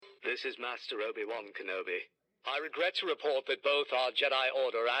This is Master Obi-Wan Kenobi. I regret to report that both our Jedi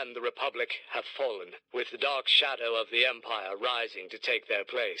Order and the Republic have fallen, with the dark shadow of the Empire rising to take their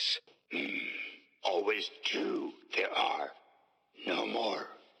place. Always two there are. No more,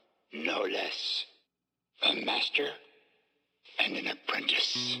 no less. A master and an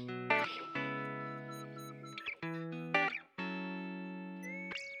apprentice.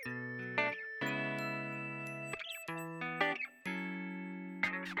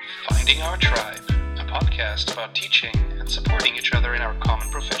 Finding Our Tribe, a podcast about teaching and supporting each other in our common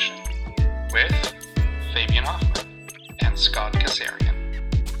profession, with Fabian Hoffman and Scott Kasarian.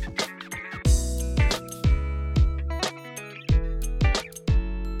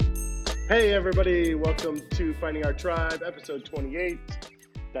 Hey everybody, welcome to Finding Our Tribe, episode 28.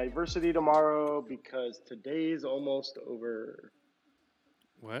 Diversity tomorrow because today's almost over.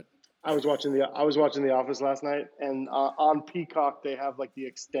 What? I was watching The Office last night, and on Peacock they have like the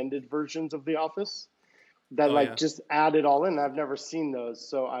extended versions of The Office that just add it all in. I've never seen those,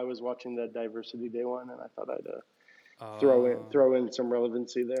 so I was watching the Diversity Day one, and I thought I'd throw in some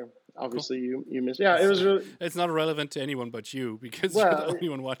relevancy there. Obviously, cool. you missed. Yeah, it was really. It's not relevant to anyone but you because you're the only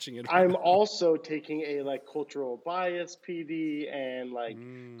one watching it. I'm also taking a cultural bias PD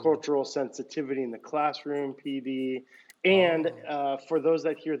and cultural sensitivity in the classroom PD. And for those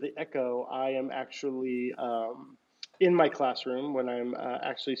that hear the echo, I am actually in my classroom when I'm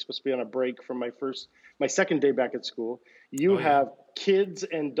actually supposed to be on a break from my second day back at school. You have kids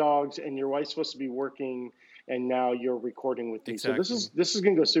and dogs, and your wife's supposed to be working, and now you're recording with me. Exactly. So this is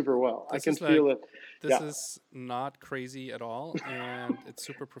going to go super well. I can feel it. This is not crazy at all, and it's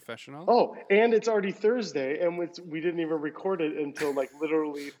super professional. Oh, and it's already Thursday, and we didn't even record it until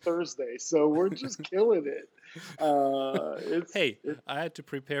literally Thursday. So we're just killing it. I had to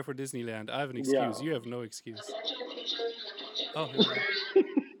prepare for Disneyland. I have an excuse. Yeah. You have no excuse. Oh,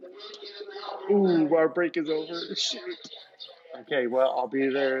 ooh, our break is over. Shoot. Okay, well, I'll be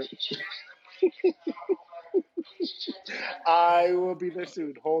there. I will be there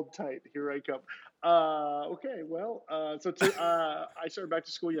soon. Hold tight. Here I come. Okay, well, I started back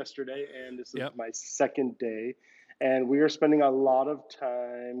to school yesterday, and this is my second day, and we are spending a lot of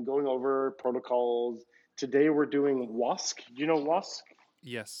time going over protocols. Today we're doing WASC. Do you know WASC?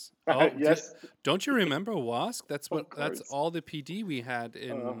 Yes. Yes. Don't you remember WASC? That's all the PD we had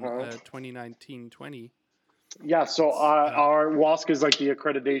in 2019-20. Yeah, so our WASC is like the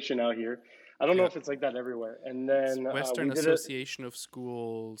accreditation out here. I don't know if it's like that everywhere. And then Western Association of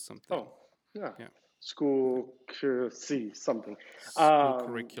Schools something. Oh, yeah. School something. School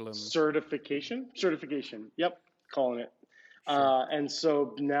curriculum. Certification. Yep, calling it. Sure. And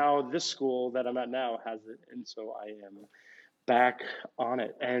so now this school that I'm at now has it, and so I am back on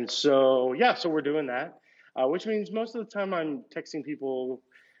it. And so so we're doing that, which means most of the time I'm texting people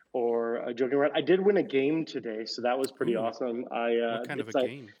or joking around. I did win a game today, so that was pretty awesome. What kind of a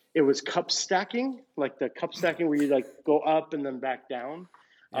game? It was cup stacking, like the cup stacking where you go up and then back down.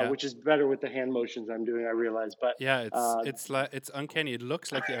 Which is better with the hand motions I'm doing, I realize. But it's uncanny. It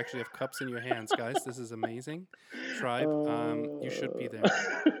looks like you actually have cups in your hands, guys. This is amazing. Tribe, you should be there.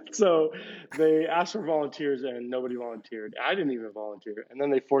 So they asked for volunteers, and nobody volunteered. I didn't even volunteer, and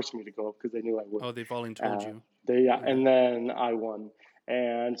then they forced me to go because they knew I would. Oh, they volunteered you. And then I won,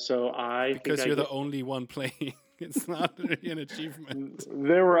 and so because you're the only one playing. It's not really an achievement.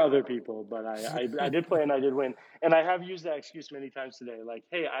 There were other people, but I did play and I did win. And I have used that excuse many times today. Like,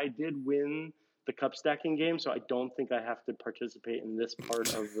 hey, I did win the cup stacking game, so I don't think I have to participate in this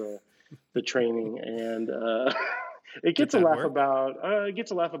part of the training. And it gets a laugh about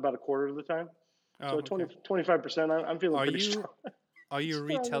a quarter of the time. So 25%. I'm feeling pretty strong. Are you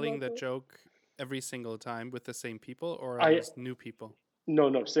retelling the joke every single time with the same people, or are those new people?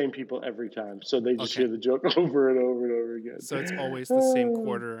 No, same people every time. So they just hear the joke over and over and over again. So it's always the same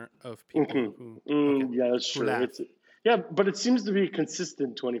quarter of people yeah, that's true. But it seems to be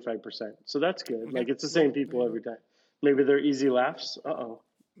consistent 25%. So that's good. Okay. It's the same people every time. Maybe they're easy laughs.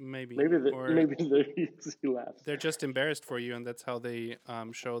 Maybe they're easy laughs. They're just embarrassed for you, and that's how they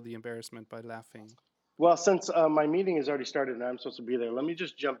show the embarrassment by laughing. Well, since my meeting has already started and I'm supposed to be there, let me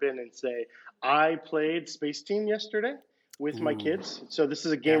just jump in and say I played Space Team yesterday with my kids. So this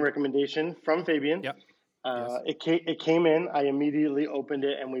is a game recommendation from Fabian. Yep. It came in. I immediately opened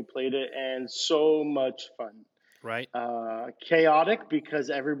it and we played it, and so much fun. Right. Chaotic because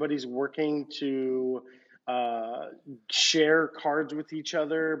everybody's working to share cards with each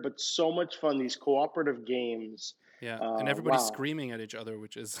other, but so much fun. These cooperative games. Yeah, and everybody's screaming at each other,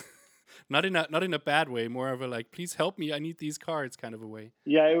 which is Not in a bad way, more of a like, please help me, I need these cards kind of a way.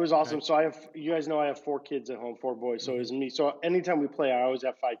 Yeah, it was awesome. Right. So you guys know I have 4 kids at home, 4 boys. So it was me. So anytime we play, I always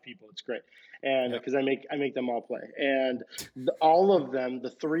have 5 people. It's great, and Yeah. because I make them all play, and all of them,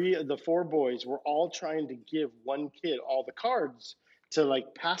 the 4 boys, were all trying to give one kid all the cards to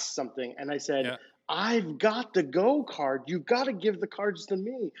like pass something, and I said, Yeah. I've got the go card. You got to give the cards to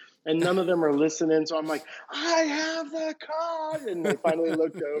me. And none of them are listening. So I'm like, I have the card. And they finally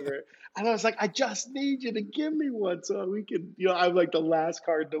looked over. And I was like, I just need you to give me one so we can, I'm like the last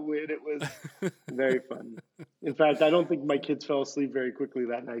card to win. It was very fun. In fact, I don't think my kids fell asleep very quickly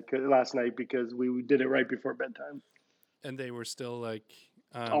last night because we did it right before bedtime. And they were still like,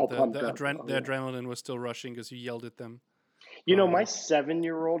 All pumped up. the adrenaline was still rushing because you yelled at them. My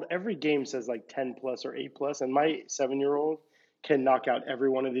 7-year-old, every game says like 10 plus or 8 plus, and my 7-year-old can knock out every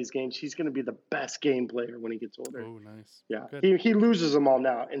one of these games. He's going to be the best game player when he gets older. Oh, nice. Yeah, Good. he loses them all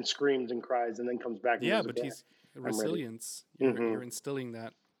now and screams and cries and then comes back. And Yeah, goes but again. he's resilience. You're instilling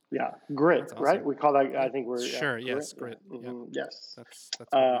that. Yeah, grit, That's awesome. right? We call that. I think we're Sure. Yes, grit. Yeah. Yes. That's what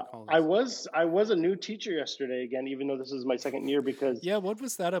we call this. I was a new teacher yesterday again, even though this is my second year because Yeah, what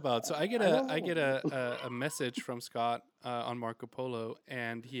was that about? So I get a message from Scott on Marco Polo,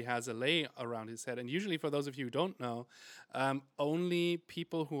 and he has a lei around his head. And usually, for those of you who don't know, only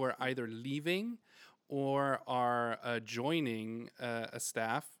people who are either leaving or are joining a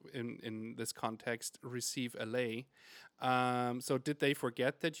staff in this context receive a lei. So did they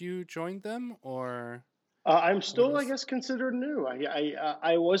forget that you joined them, or? I'm still, I guess, considered new.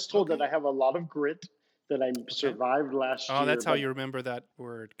 I was told that I have a lot of grit, that I survived last year. Oh, that's how you remember that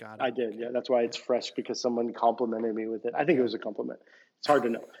word. Got it. I did, yeah. That's why it's fresh, because someone complimented me with it. I think it was a compliment. It's hard to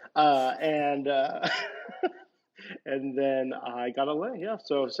know. And then I got a lei, yeah.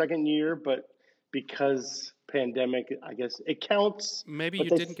 So second year, but because pandemic, I guess it counts. Maybe you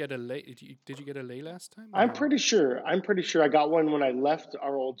didn't get a lei. Did you get a lei last time? I'm pretty sure I got one when I left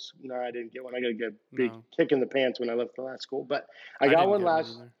our old. No, I didn't get one. I got to get a big kick in the pants when I left the last school. But I got one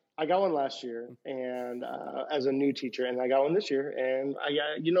last. I got one last year, and as a new teacher, and I got one this year. And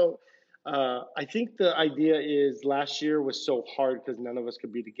I think the idea is last year was so hard because none of us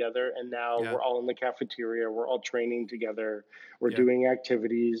could be together, and now we're all in the cafeteria. We're all training together. We're doing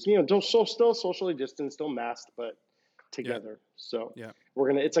activities. So still socially distanced, still masked, but together. So we're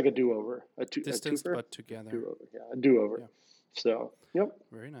gonna. It's like a do-over. Distance, but together. Do-over. Yeah, a do-over. Yeah. So yep.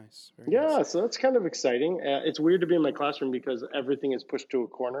 Very nice. Nice. So that's kind of exciting. It's weird to be in my classroom because everything is pushed to a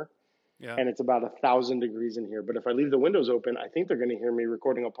corner. Yeah. And it's about 1,000 degrees in here. But if I leave the windows open, I think they're going to hear me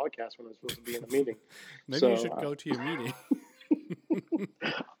recording a podcast when I'm supposed to be in a meeting. Maybe you should go to your meeting.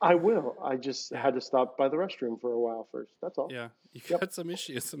 I will. I just had to stop by the restroom for a while first. That's all. Yeah. You got some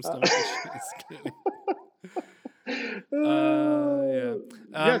issues, some stomach issues. The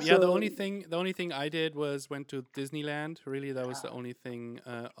only thing I did was went to Disneyland. Really, that was the only thing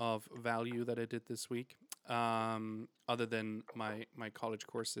of value that I did this week. Other than my college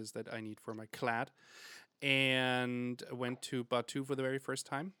courses that I need for my CLAD, and went to Batuu for the very first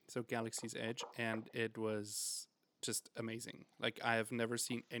time, so Galaxy's Edge, and it was just amazing. Like, I have never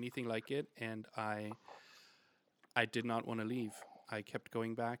seen anything like it, and I did not want to leave. I kept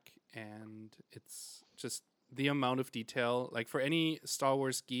going back, and it's just the amount of detail. Like, for any Star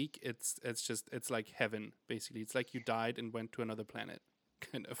Wars geek, it's like heaven, basically. It's like you died and went to another planet,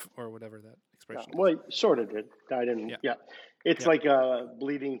 kind of, or whatever that expression is. Well, sort of did. Died in, It's like a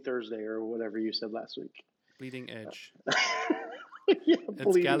Bleeding Thursday or whatever you said last week. Bleeding Edge.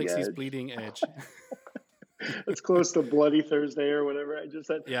 It's Galaxy's Edge. Bleeding Edge. It's close to Bloody Thursday or whatever I just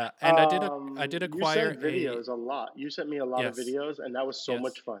said. Yeah, and I did acquire you sent videos a lot. You sent me a lot of videos, and that was so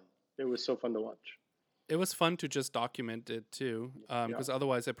much fun. It was so fun to watch. It was fun to just document it too, because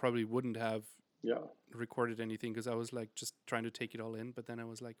otherwise I probably wouldn't have recorded anything, because I was like just trying to take it all in. But then I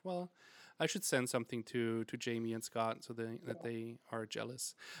was like, well, I should send something to Jamie and Scott so that they are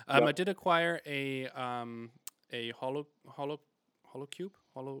jealous. I did acquire a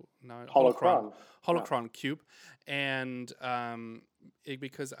holocron cube, and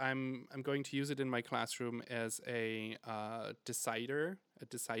because I'm going to use it in my classroom as a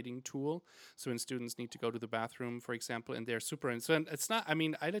deciding tool. So when students need to go to the bathroom, for example, and they're super so it's not. I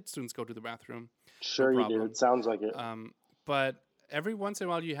mean, I let students go to the bathroom. Sure, you do. It sounds like it. But every once in a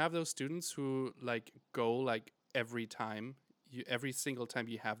while, you have those students who like go like every time. Every single time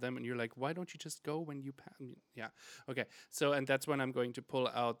you have them, and you're like, why don't you just go when you pass? Yeah, okay. So, and that's when I'm going to pull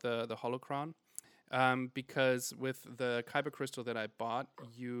out the holocron, because with the Kyber crystal that I bought,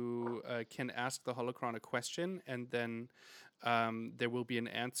 you can ask the holocron a question, and then there will be an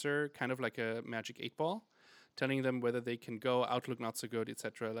answer, kind of like a magic 8-ball, telling them whether they can go, outlook not so good,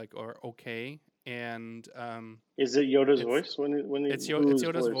 etc., like, or okay. And Is it Yoda's it's voice when it's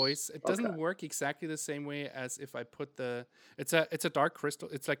Yoda's voice. It doesn't work exactly the same way as if I put it's a dark crystal.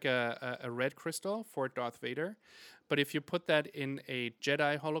 It's like a red crystal for Darth Vader, but if you put that in a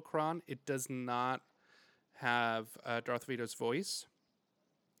Jedi holocron, it does not have Darth Vader's voice.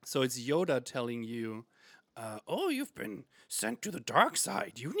 So it's Yoda telling you, "Oh, you've been sent to the dark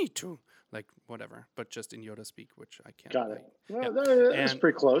side. You need to." Like, whatever, but just in Yoda speak, which I can't. Got it. Yeah. That's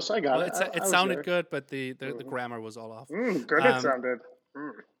pretty close. I got it. It sounded good, but the grammar was all off. Good it sounded.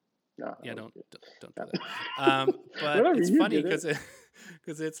 No, yeah, don't do that. But it's funny because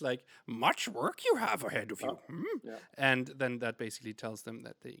it's like, much work you have ahead of you. Yeah. And then that basically tells them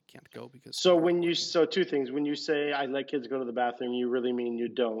that they can't go because. So two things. When you say I let kids go to the bathroom, you really mean you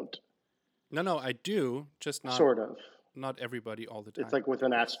don't? No, I do, just not sort of. Not everybody all the time. It's like with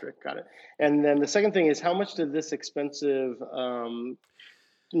an asterisk. Got it. And then the second thing is, how much did this expensive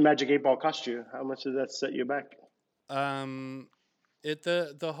Magic 8 Ball cost you? How much did that set you back? The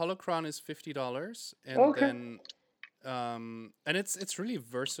holocron is $50, and then and it's really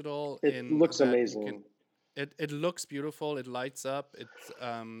versatile. It looks amazing. It looks beautiful. It lights up. It's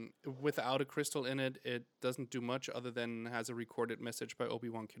without a crystal in it. It doesn't do much other than has a recorded message by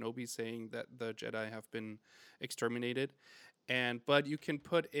Obi-Wan Kenobi saying that the Jedi have been exterminated, but you can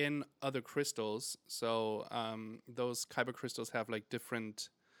put in other crystals. So those Kyber crystals have like different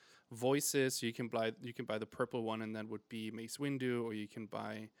voices. So you can buy the purple one, and that would be Mace Windu, or you can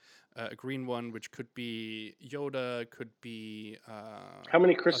buy a green one, which could be Yoda, could be How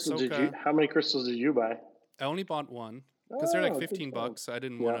many crystals Ahsoka. did you buy? I only bought one because they're like $15, so I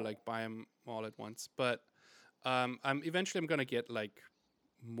didn't want to like buy them all at once. But I'm gonna get like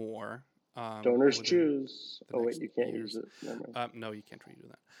more. Donors choose. Oh wait, you can't use it. No, you can't redo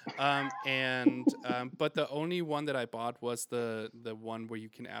that. But the only one that I bought was the one where you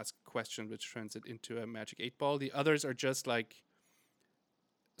can ask questions, which turns it into a Magic 8 Ball. The others are just like.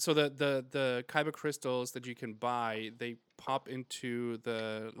 So the Kyber crystals that you can buy, they pop into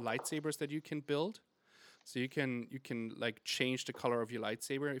the lightsabers that you can build. So you can like change the color of your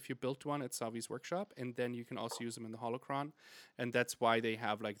lightsaber if you built one at Savi's workshop, and then you can also use them in the holocron, and that's why they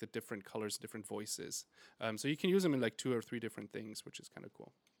have like the different colors, different voices. So you can use them in like 2 or 3 different things, which is kind of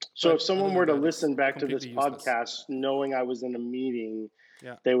cool. So if someone were to listen back to this podcast, knowing I was in a meeting,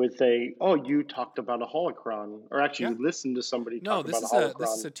 they would say, "Oh, you talked about a holocron," or actually, you listened to somebody talk about a holocron.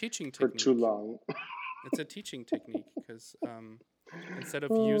 This is a teaching for technique. too long. It's a teaching technique because instead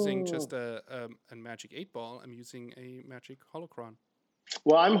of using just a Magic 8 Ball, I'm using a Magic holocron.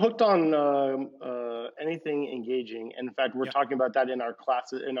 Well, I'm hooked on anything engaging. In fact, we're talking about that in our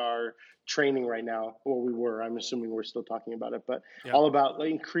classes, in our training right now, or we were. I'm assuming we're still talking about it, but all about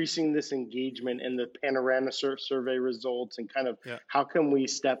like, increasing this engagement and the panorama survey results, and kind of how can we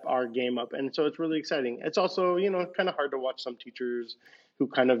step our game up. And so it's really exciting. It's also, kind of hard to watch some teachers who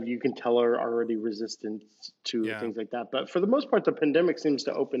kind of, you can tell, are already resistant to things like that. But for the most part, the pandemic seems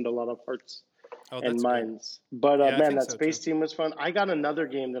to open a lot of hearts and minds. Good. But man, that Space Team was fun. I got another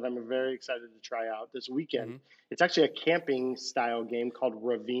game that I'm very excited to try out this weekend. Mm-hmm. It's actually a camping style game called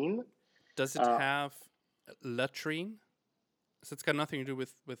Ravine. Does it have latrine? So it's got nothing to do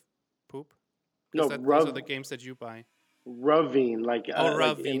with poop? No, those are the games that you buy. Ravine,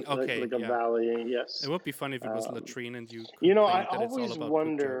 ravine, okay, like a valley. Yes, it would be fun if it was latrine and you. I always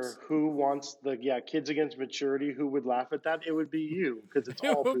wonder who wants the Kids Against Maturity. Who would laugh at that? It would be you, because it's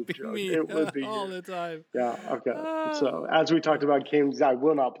all poop jokes. It would be all you. The time. Yeah. Okay. So as we talked about games I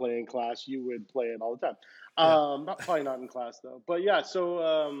will not play in class, you would play it all the time. Probably not in class though. But yeah.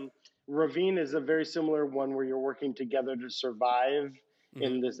 So Ravine is a very similar one where you're working together to survive. Mm-hmm.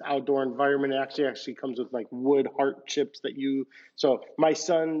 In this outdoor environment. It actually comes with like wood heart chips that so my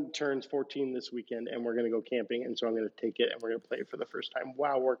son turns 14 this weekend, and we're going to go camping, and so I'm going to take it and we're going to play it for the first time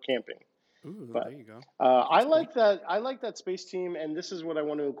while we're camping. Ooh, there you go. I like that Space Team, and this is what I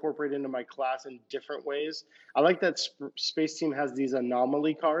want to incorporate into my class in different ways. I like that Space Team has these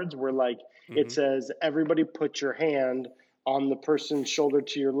anomaly cards where it says, everybody put your hand on the person's shoulder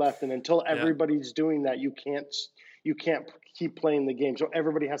to your left, and until everybody's doing that, you can't keep playing the game. So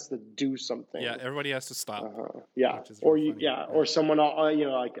everybody has to do something. Yeah, everybody has to stop. Or someone,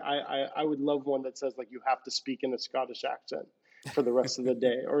 I would love one that says you have to speak in a Scottish accent for the rest of the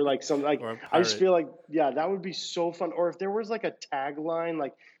day, or I just feel that would be so fun. Or if there was a tagline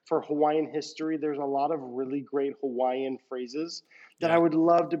for Hawaiian history, there's a lot of really great Hawaiian phrases that I would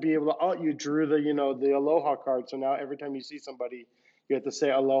love to be able to. You drew the aloha card, so now every time you see somebody, you have to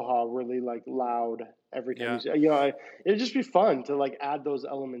say aloha really loud every time Yeah. you say, you know, it'd just be fun to like add those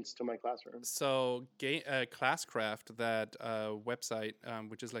elements to my classroom. So, Classcraft, that website,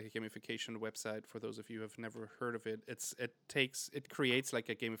 which is like a gamification website for those of you who have never heard of it, it creates like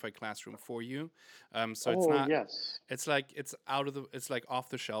a gamified classroom for you. So it's not. Yes. It's like it's like off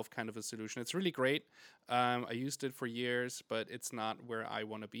the shelf kind of a solution. It's really great. I used it for years, but it's not where I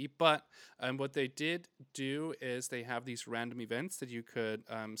want to be. But what they did do is they have these random events that you could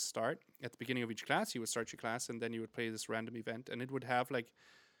start at the beginning of each class. You would start your class, and then you would play this random event, and it would have like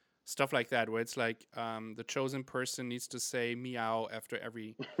stuff like that, where it's like the chosen person needs to say meow after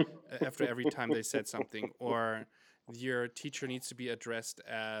every time they said something, or your teacher needs to be addressed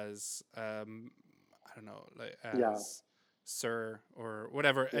as I don't know, like as Sir or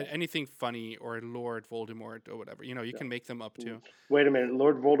whatever, anything funny, or Lord Voldemort or whatever. You know, you can make them up too. Wait a minute,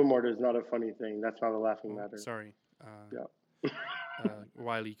 Lord Voldemort is not a funny thing. That's not a laughing matter. Sorry. Yeah.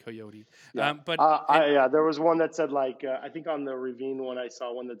 Wile E. Coyote. Yeah. But there was one that said like I think on the Ravine one I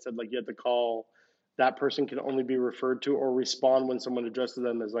saw one that said like you have to call that person can only be referred to or respond when someone addresses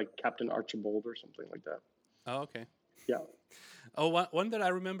them as like Captain Archibald or something like that. Oh, okay. Yeah. Oh, one that I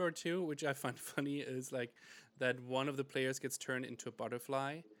remember too, which I find funny, is like that one of the players gets turned into a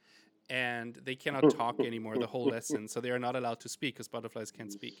butterfly, and they cannot talk anymore the whole lesson, so they are not allowed to speak because butterflies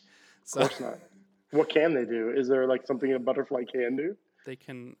can't speak. So Of course not. What can they do? Is there like something a butterfly can do? they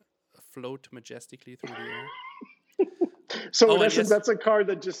can float majestically through the air. So Oh, in and essence, yes. that's a card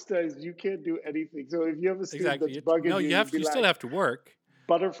that just says you can't do anything. So if you have a student Exactly. that's bugging No, you, you have you'd be you like, still have to work.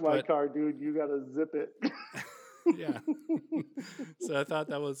 butterfly but- card, dude, you gotta zip it. Yeah. So I thought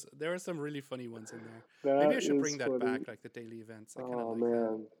there were some really funny ones in there. Maybe I That should is bring that funny. back, like the daily events. I kind of Oh like that.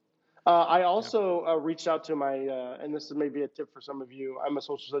 man. I also reached out to my, and this is maybe a tip for some of you. I'm a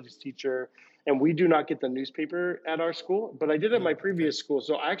social studies teacher, and we do not get the newspaper at our school, but I did at my previous school.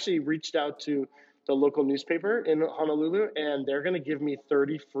 So I actually reached out to the local newspaper in Honolulu, and they're going to give me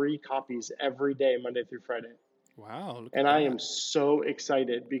 30 free copies every day, Monday through Friday. Wow. Look And at I that. am so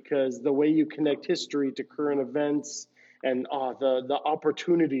excited because the way you connect history to current events and the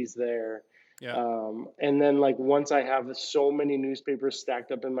opportunities there. Yeah. And then like once I have so many newspapers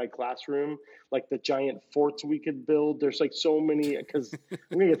stacked up in my classroom, like the giant forts we could build, there's like so many, because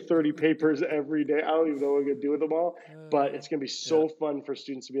I'm gonna get 30 papers every day. I don't even know what I'm gonna do with them all, but it's gonna be so fun for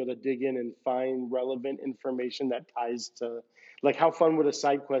students to be able to dig in and find relevant information that ties to, like, how fun would a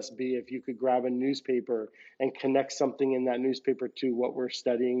side quest be if you could grab a newspaper and connect something in that newspaper to what we're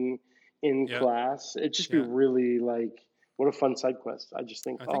studying in Yeah. class? It'd just be Yeah. really like, what a fun side quest. I just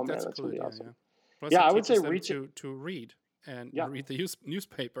think, I oh think man, that's a that's cool gonna be idea. awesome. Yeah. Plus Yeah, it I would say teaches them reach to read and Yeah. read the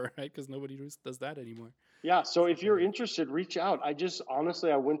newspaper, right? Because nobody does that anymore. Yeah, so if you're interested, reach out. I just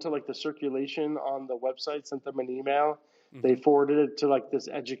honestly, I went to like the circulation on the website, sent them an email. They forwarded it to like this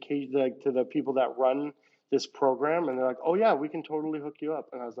to the people that run this program, and they're like, "Oh yeah, we can totally hook you up."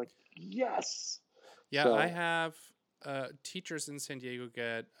 And I was like, "Yes." Yeah, So- I have teachers in San Diego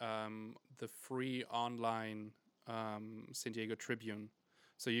get the free online San Diego Tribune.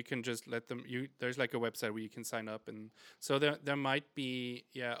 So you can just let them. There's like a website where you can sign up, and so there might be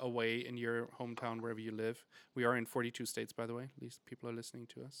a way in your hometown wherever you live. We are in 42 states, by the way. At least people are listening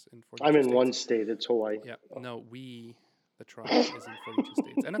to us in 42 I'm in states. one state. It's Hawaii. Yeah, no, the tribe is in 42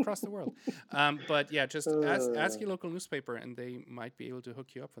 states and across the world. But yeah, just ask your local newspaper, and they might be able to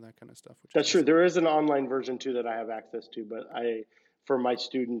hook you up for that kind of stuff. Which That's is true. awesome. There is an online version too that I have access to, but for my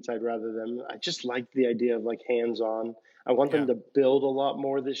students, I'd rather them. I just like the idea of like hands-on. I want them to build a lot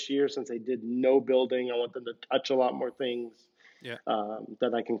more this year since they did no building. I want them to touch a lot more things. Yeah.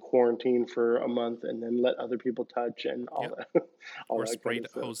 That I can quarantine for a month and then let other people touch and all that. Or that spray kind the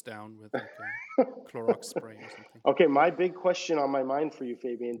of stuff. hose down with like a Clorox spray or something. Okay, my big question on my mind for you,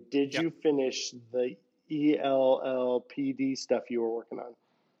 Fabian, did you finish the ELLPD stuff you were working on?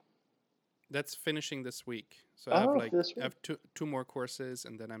 That's finishing this week. So I have this I have two more courses,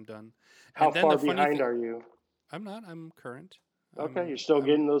 and then I'm done. How and then far the funny behind thing- are you? I'm not. I'm current. Okay, you're still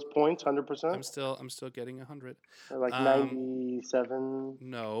getting those points, 100%? I'm still getting 100. Like 97?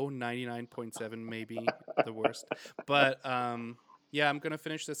 No, 99.7 maybe the worst. But yeah, I'm gonna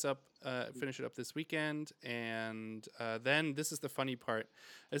finish it up this weekend, and then this is the funny part.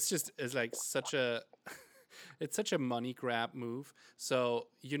 It's like such a it's such a money grab move. So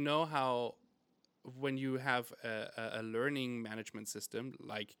you know how when you have a learning management system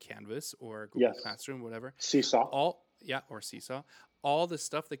like Canvas or Google Classroom, whatever, Seesaw. or Seesaw, all the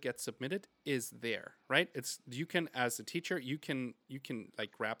stuff that gets submitted is there, right? You can, as a teacher, you can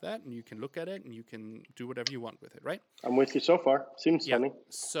like grab that and you can look at it and you can do whatever you want with it, right? I'm with you so far. Seems funny.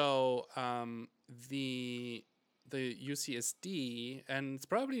 So the the UCSD, and it's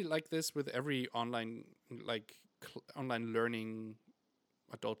probably like this with every online online learning,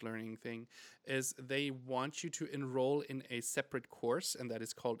 adult learning thing, is they want you to enroll in a separate course, and that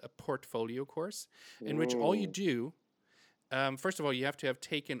is called a portfolio course, in which all you do, first of all, you have to have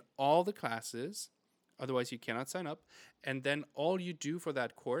taken all the classes, otherwise you cannot sign up, and then all you do for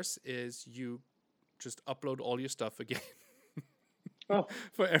that course is you just upload all your stuff again.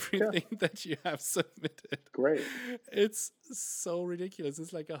 For everything that you have submitted. Great. It's so ridiculous.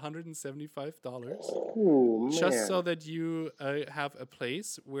 It's like $175 Ooh, just so that you have a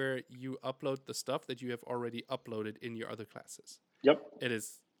place where you upload the stuff that you have already uploaded in your other classes. Yep. It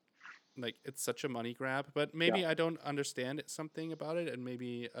is like, it's such a money grab, but maybe I don't understand something about it, and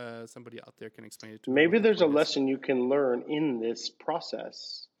maybe somebody out there can explain it to me. Maybe there's a lesson you can learn in this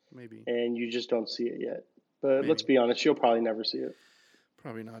process. Maybe. And you just don't see it yet. But let's be honest, you'll probably never see it.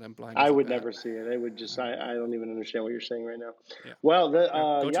 Probably not. I'm blind. I would never see it. I would just. I don't even understand what you're saying right now. Yeah. Well,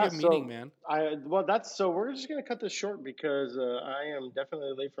 go to your meeting, man. We're just gonna cut this short because I am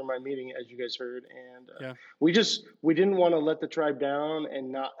definitely late for my meeting, as you guys heard, and we didn't want to let the tribe down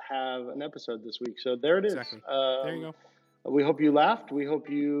and not have an episode this week. So there it is. Exactly. There you go. We hope you laughed. We hope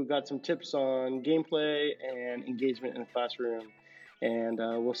you got some tips on gameplay and engagement in the classroom. And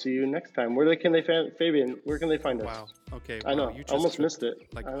we'll see you next time. Fabian, where can they find us? Wow. Okay. I know. You just almost missed it.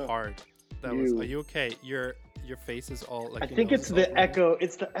 Like hard. Are you okay? Your face is all like. I think it's the echo.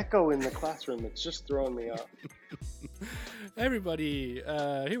 It's the echo in the classroom. It's just throwing me off. Everybody,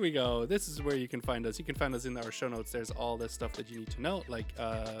 here we go. This is where you can find us. You can find us in our show notes. There's all the stuff that you need to know, like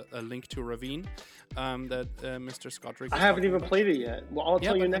a link to Ravine that Mr. Scott Rick. I haven't even played it yet. Well, I'll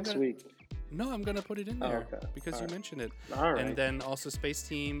tell you next week. No, I'm going to put it in there because you mentioned it. All right. And then also Space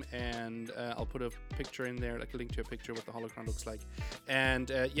Team, and I'll put a picture in there, like a link to a picture what the holocron looks like.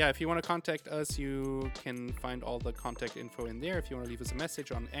 And if you want to contact us, you can find all the contact info in there. If you want to leave us a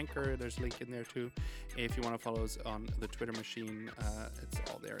message on Anchor, there's a link in there too. If you want to follow us on the Twitter machine, it's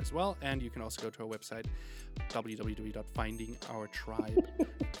all there as well. And you can also go to our website,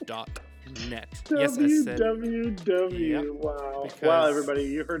 www.findingourtribe.net. Yes, I said. www. Wow. Wow, everybody,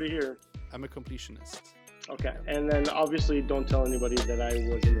 you heard it here. I'm a completionist. Okay, and then obviously don't tell anybody that I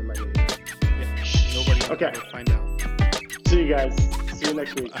wasn't in my meeting. Yeah, nobody will ever find out. See you guys. See you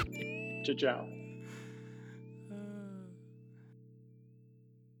next week. Ciao, ciao.